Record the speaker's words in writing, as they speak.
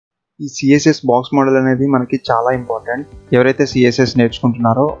ఈ CSS box model అనేది మనకి చాలా ఇంపార్టెంట్. ఎవరైతే CSS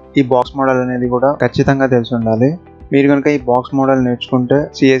నేర్చుకుంటున్నారో ఈ బాక్స్ మోడల్ అనేది కూడా ఖచ్చితంగా తెలిసి ఉండాలి. మీరు కనుక ఈ బాక్స్ మోడల్ నేర్చుకుంటే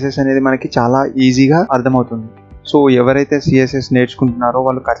CSS అనేది మనకి చాలా ఈజీగా అర్థమవుతుంది. సో ఎవరైతే CSS నేర్చుకుంటున్నారో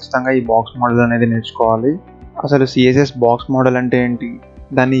వాళ్ళు ఖచ్చితంగా ఈ బాక్స్ మోడల్ అనేది నేర్చుకోవాలి. అసలు CSS బాక్స్ మోడల్ అంటే ఏంటి,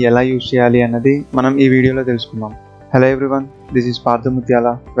 దాన్ని ఎలా యూజ్ చేయాలి అన్నది మనం ఈ వీడియోలో తెలుసుకుందాం. Hello everyone, this is Partha ముత్యాల.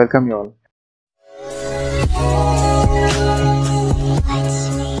 Welcome you all.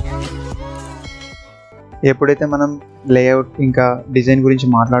 ఎప్పుడైతే మనం లేఅవుట్ ఇంకా డిజైన్ గురించి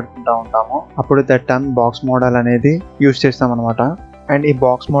మాట్లాడుకుంటూ ఉంటామో అప్పుడు దట్ టర్మ్ బాక్స్ మోడల్ అనేది యూజ్ చేస్తాం అనమాట. అండ్ ఈ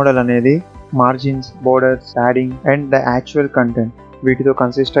బాక్స్ మోడల్ అనేది margins, borders, padding and the actual content వీటితో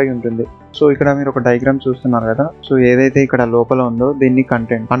కన్సిస్ట్ అయి ఉంటుంది. సో ఇక్కడ మీరు ఒక డయాగ్రామ్ చూస్తున్నారు కదా. సో ఏదైతే ఇక్కడ లోపల ఉందో దీన్ని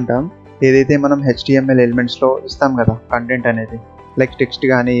కంటెంట్ అంటాం. ఏదైతే మనం HTML ఎలిమెంట్స్లో ఇస్తాం కదా కంటెంట్ అనేది, లైక్ టెక్స్ట్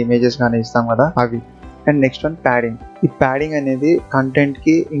కానీ ఇమేజెస్ కానీ ఇస్తాం కదా అవి. And next one padding. ఈ ప్యాడింగ్ అనేది కంటెంట్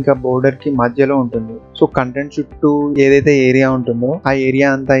కి ఇంకా బోర్డర్ కి మధ్యలో ఉంటుంది. సో కంటెంట్ చుట్టూ ఏదైతే ఏరియా ఉంటుందో ఆ ఏరియా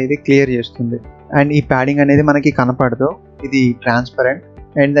అంతా ఇది క్లియర్ చేస్తుంది. అండ్ ఈ ప్యాడింగ్ అనేది మనకి కనపడదు, ఇది transparent.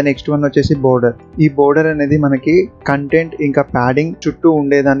 And the next one వచ్చేసి బోర్డర్. ఈ బోర్డర్ అనేది మనకి కంటెంట్ ఇంకా ప్యాడింగ్ చుట్టూ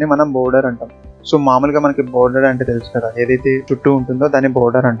ఉండేదాన్ని మనం బోర్డర్ అంటాం. సో మామూలుగా మనకి బోర్డర్ అంటే తెలుసు కదా, ఏదైతే చుట్టూ ఉంటుందో దాన్ని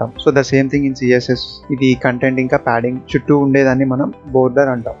బోర్డర్ అంటాం. So the same thing in CSS, ఇది కంటెంట్ ఇంకా ప్యాడింగ్ చుట్టూ ఉండేదాన్ని మనం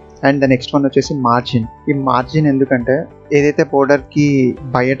బోర్డర్ అంటాం. అండ్ ద నెక్స్ట్ వన్ వచ్చేసి మార్జిన్. ఈ మార్జిన్ ఎందుకంటే ఏదైతే బోర్డర్ కి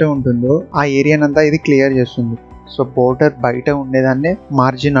బయట ఉంటుందో ఆ ఏరియానంతా ఇది క్లియర్ చేస్తుంది. సో బోర్డర్ బయట ఉండేదాన్ని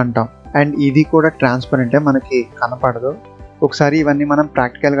మార్జిన్ అంటాం. అండ్ ఇది కూడా ట్రాన్స్పరెంటే, మనకి కనపడదు. ఒకసారి ఇవన్నీ మనం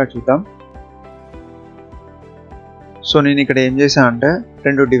ప్రాక్టికల్గా చూద్దాం. సో నేను ఇక్కడ ఏం చేశా అంటే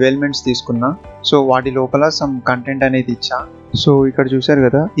 2 డివెల్మెంట్స్ తీసుకున్నా. సో వాటి లోపల సమ్ కంటెంట్ అనేది ఇచ్చా. సో ఇక్కడ చూసారు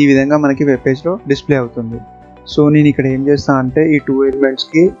కదా, ఈ విధంగా మనకి వెబ్ పేజ్లో డిస్ప్లే అవుతుంది. సో నేను ఇక్కడ ఏం చేస్తా అంటే ఈ 2 ఎలిమెంట్స్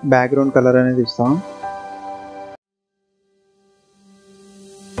కి బ్యాక్గ్రౌండ్ కలర్ అనేది ఇస్తాను.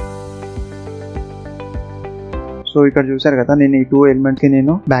 సో ఇక్కడ చూసారు కదా, నేను ఈ 2 ఎలిమెంట్స్ కి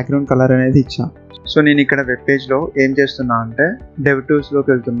నేను బ్యాక్గ్రౌండ్ కలర్ అనేది ఇచ్చా. సో నేను ఇక్కడ వెబ్ పేజ్ లో ఏం చేస్తున్నా అంటే డెవ్ టూల్స్ లోకి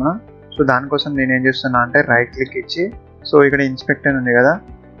వెళ్తున్నా. సో దానికోసం నేను ఏం చేస్తున్నా అంటే రైట్ క్లిక్ ఇచ్చి, సో ఇక్కడ ఇన్స్పెక్ట్ అని ఉంది కదా,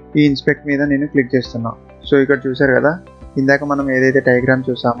 ఈ ఇన్స్పెక్ట్ మీద నేను క్లిక్ చేస్తున్నా. సో ఇక్కడ చూసారు కదా, ఇందాక మనం ఏదైతే diagram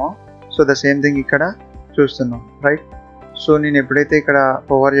చూసామో so the same thing ఇక్కడ చూస్తున్నాం, రైట్. సో నేను ఎప్పుడైతే ఇక్కడ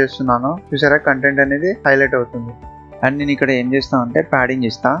ఓవర్ చేస్తున్నానో చూసారా కంటెంట్ అనేది హైలైట్ అవుతుంది. అండ్ నేను ఇక్కడ ఏం చేస్తాను అంటే ప్యాడింగ్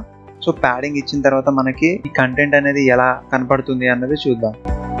ఇస్తా. సో ప్యాడింగ్ ఇచ్చిన తర్వాత మనకి ఈ కంటెంట్ అనేది ఎలా కనపడుతుంది అన్నది చూద్దాం.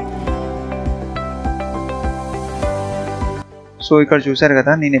 సో ఇక్కడ చూసారు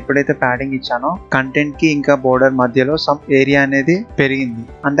కదా, నేను ఎప్పుడైతే ప్యాడింగ్ ఇచ్చానో కంటెంట్ కి ఇంకా బోర్డర్ మధ్యలో సమ్ ఏరియా అనేది పెరిగింది,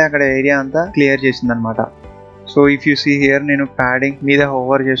 అంటే అక్కడ ఏరియా అంతా క్లియర్ చేసింది అనమాట. So if you see here, నేను ప్యాడింగ్ మీద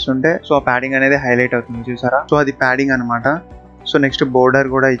ఓవర్ చేస్తుంటే సో ఆ ప్యాడింగ్ అనేది హైలైట్ అవుతుంది చూసారా. సో అది ప్యాడింగ్ అనమాట. సో నెక్స్ట్ బోర్డర్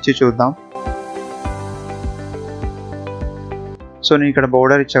కూడా ఇచ్చి చూద్దాం. సో నేను ఇక్కడ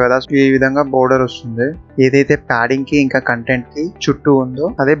బోర్డర్ ఇచ్చా కదా, ఈ విధంగా బోర్డర్ వస్తుంది. ఏదైతే ప్యాడింగ్ కి ఇంకా కంటెంట్ కి చుట్టూ ఉందో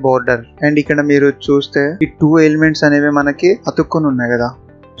అదే బోర్డర్. అండ్ ఇక్కడ మీరు చూస్తే ఈ 2 ఎలిమెంట్స్ అనేవి మనకి అతుక్కొని ఉన్నాయి కదా.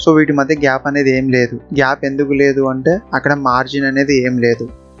 సో వీటి మధ్య గ్యాప్ అనేది ఏం లేదు. గ్యాప్ ఎందుకు లేదు అంటే అక్కడ మార్జిన్ అనేది ఏం లేదు.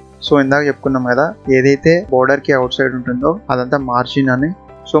 సో ఇందాక చెప్పుకున్నాం కదా, ఏదైతే బోర్డర్ కి అవుట్ సైడ్ ఉంటుందో అదంతా మార్జిన్ అని.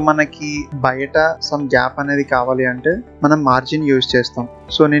 సో మనకి బయట సమ్ గ్యాప్ అనేది కావాలి అంటే మనం మార్జిన్ యూజ్ చేస్తాం.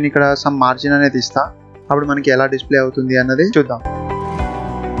 సో నేను ఇక్కడ సమ్ మార్జిన్ అనేది ఇస్తా, అప్పుడు మనకి ఎలా డిస్ప్లే అవుతుంది అన్నది చూద్దాం.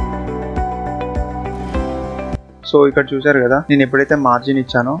 సో ఇక్కడ చూసారు కదా, నేను ఎప్పుడైతే మార్జిన్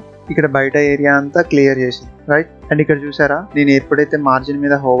ఇచ్చానో ఇక్కడ బయట ఏరియా అంతా క్లియర్ చేసింది, రైట్. అండ్ ఇక్కడ చూసారా, నేను ఎప్పుడైతే మార్జిన్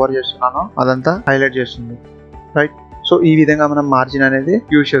మీద హోవర్ చేస్తున్నానో అదంతా హైలైట్ చేస్తుంది, రైట్. సో ఈ విధంగా మనం మార్జిన్ అనేది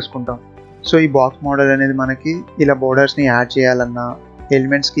యూజ్ చేసుకుంటాం. సో ఈ బాక్స్ మోడల్ అనేది మనకి ఇలా బోర్డర్స్ని యాడ్ చేయాలన్నా,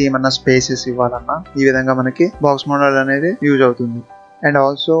 ఎలిమెంట్స్కి ఏమన్నా స్పేసెస్ ఇవ్వాలన్నా ఈ విధంగా మనకి బాక్స్ మోడల్ అనేది యూజ్ అవుతుంది. అండ్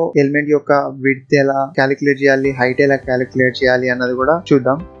ఆల్సో ఎలిమెంట్ యొక్క విడ్త్ ఎలా క్యాలిక్యులేట్ చేయాలి, హైట్ ఎలా క్యాలిక్యులేట్ చేయాలి అన్నది కూడా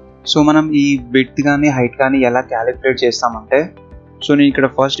చూద్దాం. సో మనం ఈ విడ్త్ కానీ హైట్ కానీ ఎలా క్యాలిక్యులేట్ చేస్తామంటే, సో నేను ఇక్కడ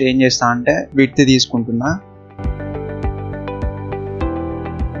ఫస్ట్ ఏం చేస్తా అంటే విడ్త్ తీసుకుంటున్నా.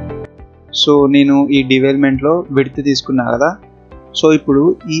 సో నేను ఈ డివెల్మెంట్ లో విడ్త్ తీసుకున్నా కదా. సో ఇప్పుడు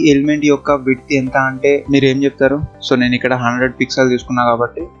ఈ ఎలిమెంట్ యొక్క విడ్త్ ఎంత అంటే మీరు ఏం చెప్తారు? సో నేను ఇక్కడ 100 పిక్సెల్ తీసుకున్నా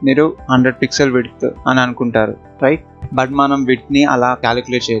కాబట్టి మీరు 100 పిక్సెల్ విడ్త్ అని అనుకుంటారు, రైట్. బట్ మనం విడ్త్ ని అలా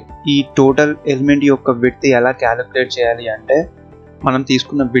క్యాలిక్యులేట్ చేయాలి. ఈ టోటల్ ఎలిమెంట్ యొక్క విడ్త్ ఎలా క్యాలిక్యులేట్ చేయాలి అంటే, మనం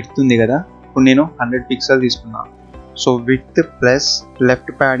తీసుకున్న విడ్త్ ఉంది కదా, ఇప్పుడు నేను 100 పిక్సెల్ తీసుకున్నా. So width plus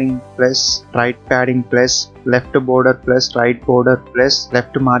left padding plus right padding plus left border plus right border plus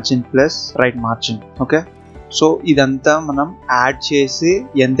left margin plus right margin, okay. So ఇదంతా మనం యాడ్ చేసి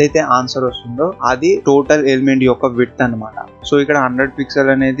ఎంతైతే ఆన్సర్ వస్తుందో అది టోటల్ ఎలిమెంట్ యొక్క విడ్త్ అనమాట. సో ఇక్కడ 100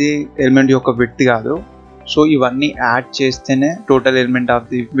 పిక్సెల్ అనేది ఎలిమెంట్ యొక్క విడ్త్ కాదు. సో ఇవన్నీ యాడ్ చేస్తేనే total element of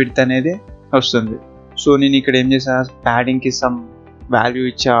the width అనేది వస్తుంది. సో నేను ఇక్కడ ఏం చేసా, ప్యాడింగ్ కి సమ్ వాల్యూ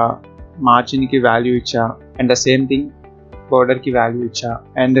ఇచ్చా, మార్జిన్కి వాల్యూ ఇచ్చా, and the same thing బోర్డర్కి value ఇచ్చా,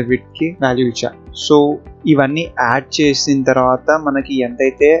 అండ్ విడ్త్కి వాల్యూ ఇచ్చా. సో ఇవన్నీ యాడ్ చేసిన తర్వాత మనకి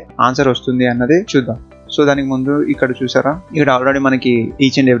ఎంతైతే ఆన్సర్ వస్తుంది అన్నది చూద్దాం. సో దానికి ముందు ఇక్కడ చూసారా, ఇక్కడ ఆల్రెడీ మనకి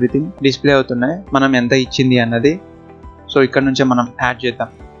ఈచ్ అండ్ ఎవ్రీథింగ్ డిస్ప్లే అవుతున్నాయి, మనం ఎంత ఇచ్చింది అన్నది. సో ఇక్కడ నుంచే మనం యాడ్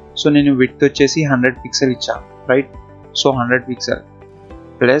చేద్దాం. సో నేను విడ్త్ వచ్చేసి 100 పిక్సెల్ ఇచ్చా, right. So 100 pixel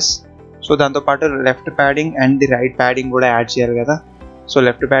plus, so దాంతోపాటు left padding and the right padding కూడా యాడ్ చేయాలి కదా. సో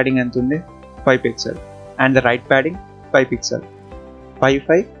లెఫ్ట్ ప్యాడింగ్ ఎంత ఉంది, 5 pixel, and the right padding 5 pixel, 5,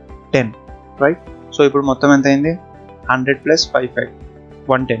 5, 10, right. So ఇప్పుడు మొత్తం ఎంత అయింది, 100 plus 5, 5,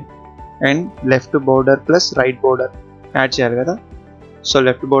 110. And left border plus right border add చేయాలి కదా. సో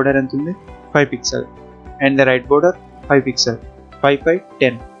లెఫ్ట్ బోర్డర్ ఎంత ఉంది, 5 pixel, and the right border 5 pixel, 5, 5,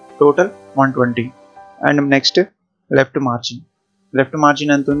 10, total 120. And next left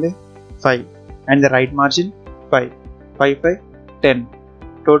margin ఎంత ఉంది, 5, and the right margin 5, 5, 5, 10,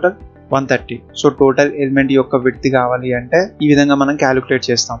 total 130. So total element యొక్క విడ్త్ కావాలి అంటే ఈ విధంగా మనం క్యాలిక్యులేట్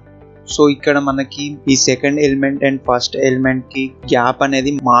చేస్తాం. సో ఇక్కడ మనకి ఈ second element and first element కి గ్యాప్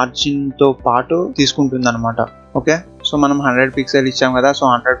అనేది మార్జిన్ తో పాటు తీసుకుంటుంది అనమాట. ఓకే, సో మనం 100 పిక్సెల్ ఇచ్చాం కదా. సో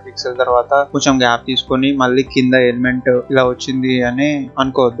 100 పిక్సెల్ తర్వాత కొంచెం గ్యాప్ తీసుకొని మళ్ళీ కింద ఎలిమెంట్ ఇలా వచ్చింది అని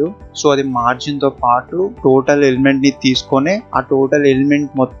అనుకోవద్దు. సో అది మార్జిన్ తో పాటు టోటల్ ఎలిమెంట్ ని తీసుకొని ఆ టోటల్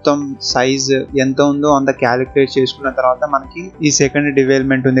ఎలిమెంట్ మొత్తం సైజ్ ఎంత ఉందో అంత క్యాలిక్యులేట్ చేసుకున్న తర్వాత మనకి ఈ సెకండ్ డివ్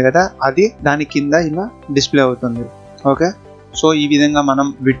ఎలిమెంట్ ఉంది కదా, అది దాని కింద ఇలా డిస్ప్లే అవుతుంది. ఓకే, సో ఈ విధంగా మనం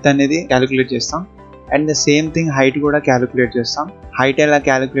విడ్త్ అనేది క్యాలిక్యులేట్ చేస్తాం. And the same thing height కూడా క్యాలిక్యులేట్ చేస్తాం. హైట్ ఎలా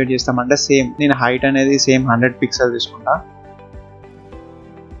క్యాలిక్యులేట్ చేస్తామంటే సేమ్, నేను హైట్ అనేది సేమ్ 100 పిక్సెల్ తీసుకుంటా.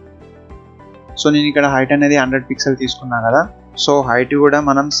 సో నేను ఇక్కడ హైట్ అనేది 100 పిక్సెల్ తీసుకున్నా కదా. సో హైట్ కూడా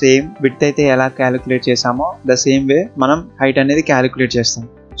మనం సేమ్ విడ్త్ అయితే ఎలా క్యాలిక్యులేట్ చేసామో ద సేమ్ వే మనం హైట్ అనేది క్యాలిక్యులేట్ చేస్తాం.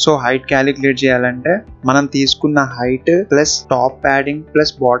 సో హైట్ క్యాలిక్యులేట్ చేయాలంటే మనం తీసుకున్న height plus top padding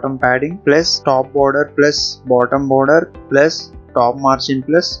plus bottom padding plus top border plus bottom border plus top margin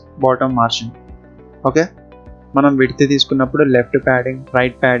plus bottom margin. Okay, మనం విడ్త్ తీసుకున్నప్పుడు left padding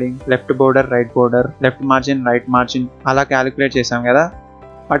right padding, left border right border, left margin right margin అలా calculate చేసాం కదా.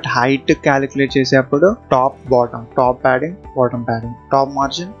 But height calculate చేసేటప్పుడు top bottom, top padding bottom padding, top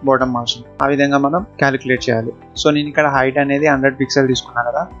margin bottom margin, ఆ విధంగా మనం calculate చేయాలి. సో నేను ఇక్కడ హైట్ అనేది 100 పిక్సెల్ తీసుకున్నాను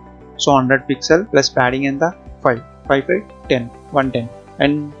కదా. సో 100 పిక్సెల్ ప్లస్ ప్యాడింగ్ ఎంత, 5, 5, 5, 10, 110,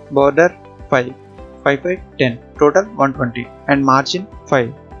 and border 5, 5, 5, 10, total 120, and margin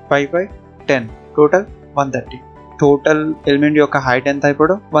 5, 5, 5, 10, total 130. Total element యొక్క హైట్ ఎంత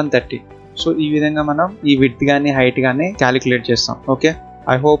ఇప్పుడు 130. సో ఈ విధంగా మనం ఈ విడ్త్ కానీ హైట్ కానీ క్యాలిక్యులేట్ చేస్తాం. ఓకే,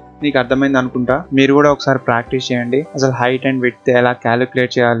 ఐ హోప్ మీకు అర్థమైంది అనుకుంటా. మీరు కూడా ఒకసారి ప్రాక్టీస్ చేయండి, అసలు హైట్ అండ్ విడ్త్ ఎలా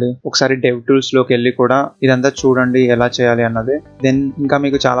క్యాలిక్యులేట్ చేయాలి. ఒకసారి డెవ్ టూల్స్ లోకి వెళ్ళి కూడా ఇదంతా చూడండి ఎలా చేయాలి అన్నది. దెన్ ఇంకా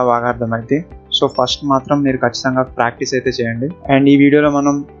మీకు చాలా బాగా అర్థమైంది. సో ఫస్ట్ మాత్రం మీరు ఖచ్చితంగా ప్రాక్టీస్ అయితే చేయండి. అండ్ ఈ వీడియోలో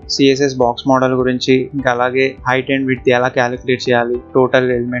మనం CSS బాక్స్ మోడల్ గురించి, ఇంకా అలాగే హైట్ అండ్ విడ్త్ ఎలా క్యాలిక్యులేట్ చేయాలి, టోటల్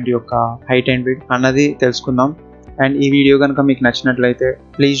ఎలిమెంట్ యొక్క హైట్ అండ్ విడ్త్ అన్నది తెలుసుకుందాం. అండ్ ఈ వీడియో కనుక మీకు నచ్చినట్లయితే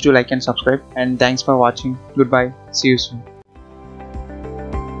please do like and subscribe. And thanks for watching. Good bye, see you soon.